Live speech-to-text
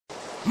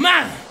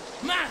Man,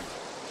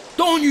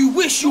 don't you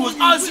wish you was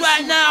us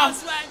right now?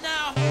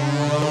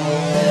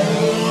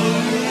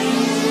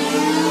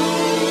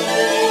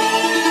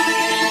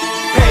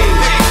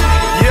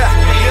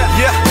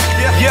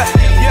 Yeah.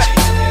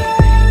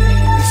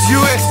 It's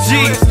USG,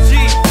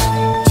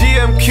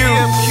 GMQ.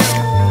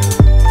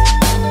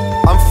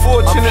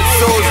 Unfortunate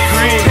souls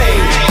green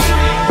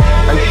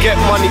and get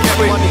money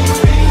quick.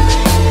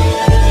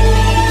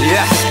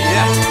 Yeah.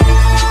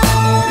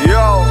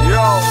 Yo.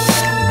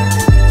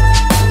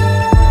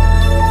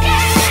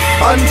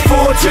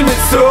 Unfortunate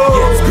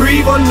souls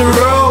grieve on the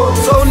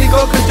roads. Only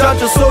God can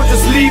judge us, so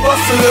just leave us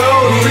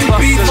alone. Bring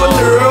beef on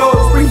the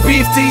roads, bring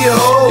beef to your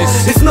home.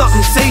 It's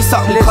nothing, say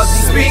something, cause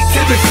you speak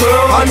to the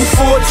crow.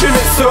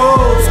 Unfortunate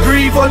souls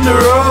grieve on the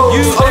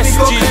roads. Only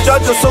God can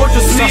judge us, so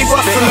just leave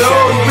us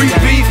alone. Bring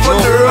beef on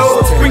the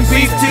roads, bring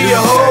beef to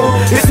your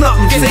home. It's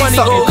nothing, say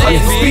something, cause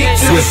you speak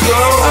to the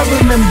crow. I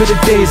remember the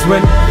days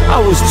when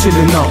I was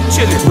chilling out,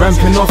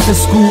 ramping off to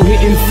school,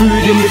 hitting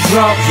food in the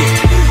drought,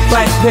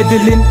 bike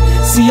pedaling.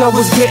 See, I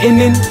was getting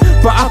in,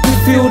 but I could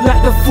feel like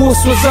the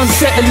force was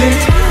unsettling.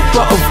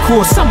 But of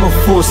course, I'm a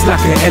force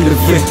like an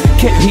elephant.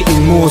 Kept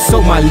hitting more,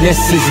 so my less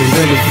is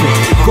irrelevant.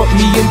 Got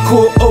me in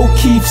court,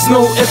 O'Keefe's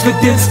no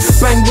evidence.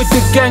 Bang with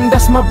the gang,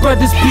 that's my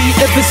brother's beat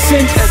ever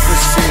since.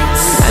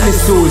 And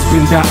it's always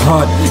been that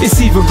hard.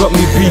 It's even got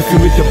me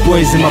beefing with the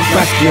boys in my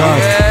backyard.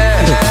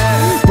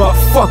 But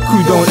fuck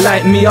who don't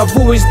like me, I've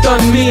always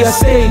done me. I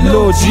say,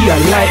 Lord G, I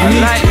like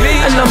me.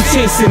 And I'm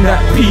chasing that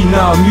P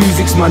now,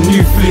 music's my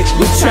new flick.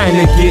 We're trying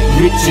to get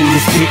rich in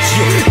this bitch.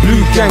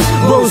 Blue gang,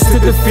 rose to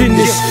the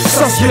finish.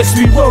 Suspects,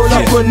 we roll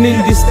up on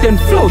Indus, then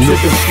flow to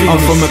the finish.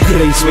 I'm from a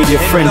place where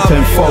your friend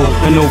turn foe,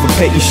 and over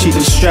petty shit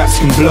the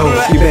straps can blow.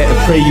 You better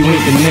pray you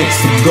ain't the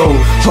next to go.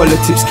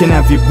 Politics can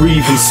have you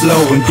breathing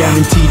slow, and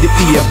guaranteed to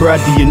be a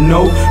brother you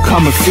know.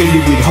 Come and fill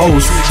you with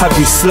hoes, have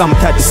you slumped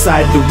at the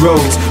side of the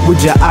roads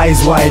with your eyes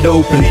wide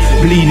open,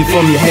 bleeding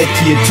from your head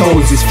to your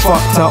toes. It's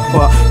fucked up,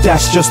 but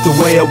that's just the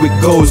way how it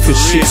goes. Cause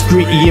shit's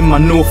gritty in my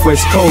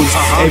northwest coast.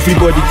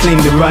 Everybody claim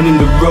they're running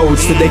the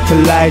roads, so they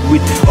collide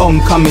with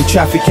oncoming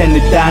traffic and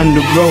they're down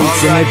the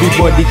roads. And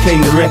everybody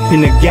claim they're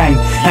repping a gang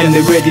and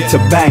they're ready to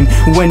bang.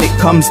 When it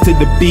comes to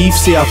the beef,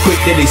 see how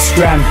quick that they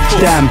scram.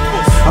 Damn,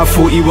 I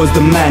thought he was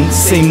the man.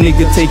 Same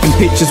nigga taking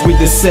pictures with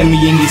the semi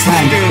in his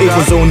hand. It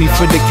was only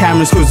for the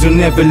cameras, cause you'll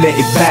never let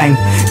it bang.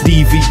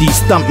 DVD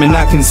stuntman,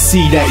 I can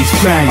see that he's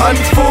crying.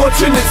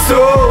 Unfortunate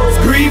souls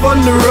grieve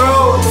on the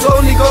roads.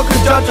 Only God can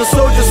judge us,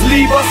 so just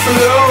leave us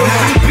alone.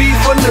 Bring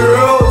beef on the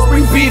roads,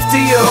 bring beef to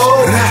your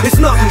home.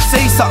 It's nothing,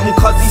 say something,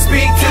 cause he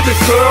speak to the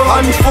crow.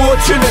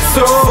 Unfortunate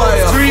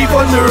souls grieve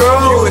on the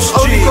roads.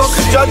 Only God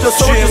can judge us,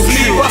 so just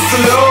leave us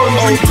alone.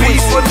 Bring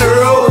beef on the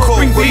roads,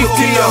 bring beef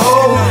to your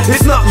home.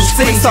 It's nothing,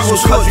 say something,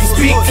 cause he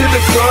speak to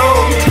the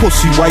crow.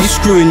 Pussy, why you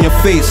screwing your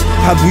face?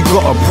 Have we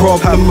got a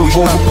problem? We've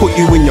over put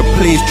you in your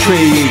place, Trey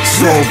ain't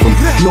solve them.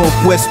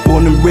 Northwest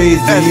born and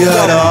raised in the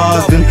other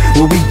Austin,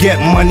 where we get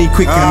money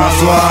quick and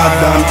that's what I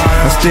done.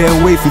 I stay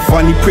away from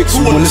funny pricks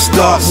who wanna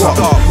start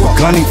something. We're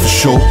gunning for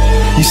sure,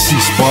 you see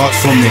sparks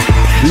from it.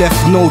 Left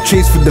no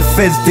chase for the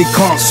feds, they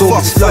can't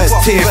solve it. Slugs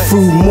tear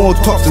through more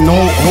tops than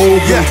Hulk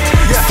Hogan.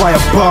 It's fire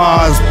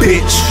bars,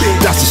 bitch,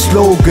 that's a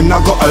slogan.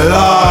 I got a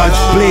large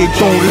blade,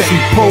 don't let me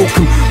poke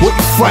him. What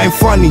you find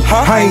funny?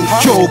 I ain't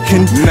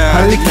joking.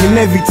 I'm licking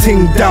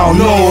everything down,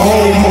 no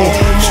homo.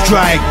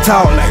 Striked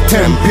out like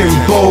 10-pin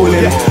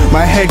bowling.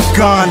 My head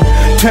gone,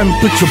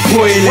 temperature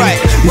boiling.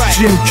 It's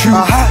Jim Q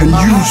and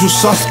usual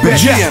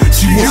suspect. See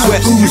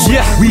what's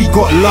wet, we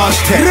got large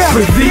tech.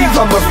 Believe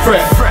I'm a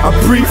threat, I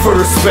breathe for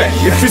respect.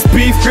 If it's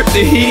beef, grip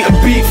the heat and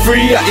beat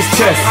free at his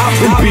chest.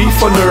 In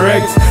beef on the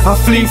regs, I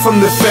flee from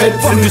the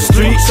feds. In the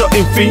street,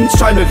 shotting fiends,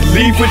 trying to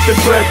leave with the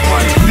bread.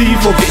 Leave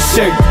or get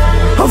shanked.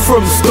 I'm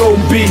from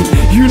Stone B,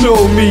 you know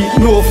me,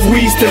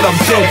 northwest till I'm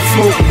dead.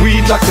 Smoke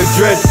weed like a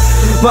dread.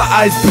 My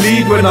eyes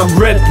bleed when I'm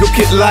red. Look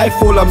at life,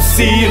 all I'm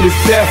seeing is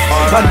death.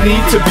 I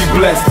need to be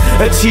blessed,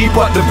 achieve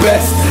but the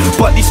best.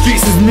 But these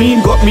streets is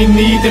mean, got me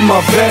needing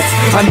my best.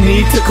 I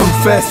need to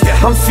confess,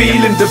 I'm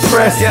feeling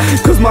depressed,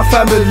 cause my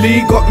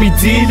family got me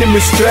dealing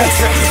with stress.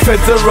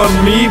 Feds are on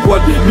me,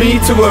 want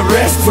me to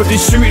arrest. For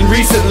this shooting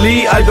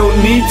recently, I don't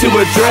need to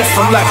address.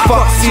 I'm like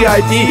fuck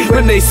CID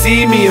when they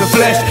see me in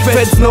flesh.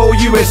 Feds know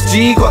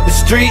USG got the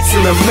streets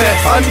in a mess.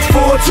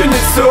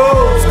 Unfortunate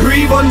souls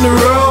grieve on the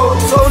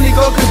roads. Only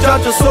God can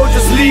judge us, so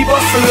just leave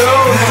us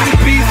alone.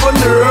 Bring beef on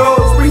the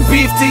roads, bring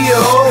beef to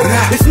your home.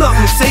 It's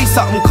nothing, say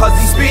something, cause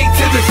he speak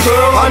to the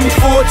crow.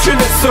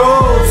 Unfortunate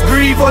souls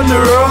grieve on the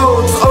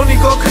roads. Only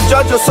God can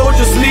judge us, so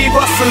just leave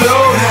us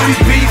alone.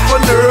 Bring beef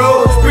on the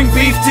roads, bring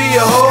beef to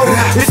your home.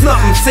 It's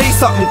nothing, say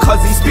something,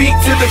 cause he speak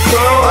to the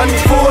crow.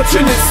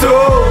 Unfortunate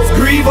souls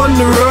grieve on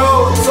the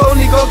roads.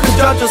 Only God can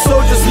judge us,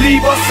 so just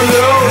leave us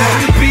alone.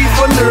 Bring beef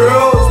on the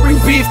roads, bring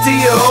beef to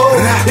your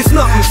home. It's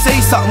nothing, say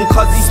something,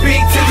 cause he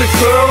speak to the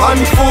crow.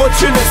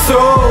 Unfortunate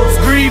souls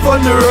grieve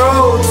on the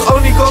roads.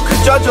 Only God can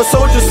judge us,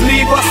 so just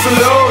leave us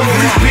alone.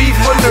 Bring beef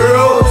on the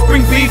roads,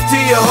 bring beef to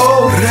your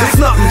home. It's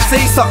nothing,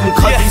 say something,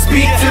 cause he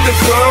speak to the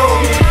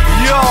crow.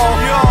 Yo,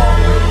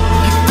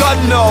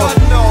 Gunno,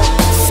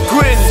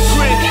 Squinch,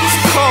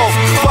 Coke,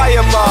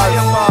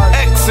 Fireball,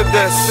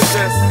 Exodus,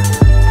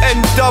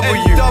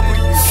 NW,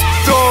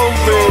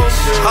 Stonebridge,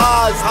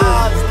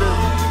 Harsden,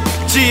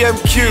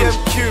 GMQ,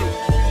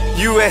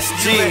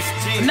 USG.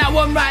 And that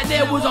one right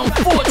there was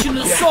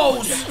Unfortunate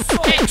Souls,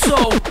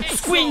 XO,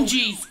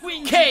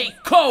 Squingy, K,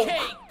 Coke,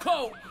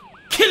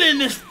 killing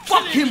this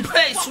fucking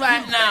place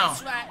right now.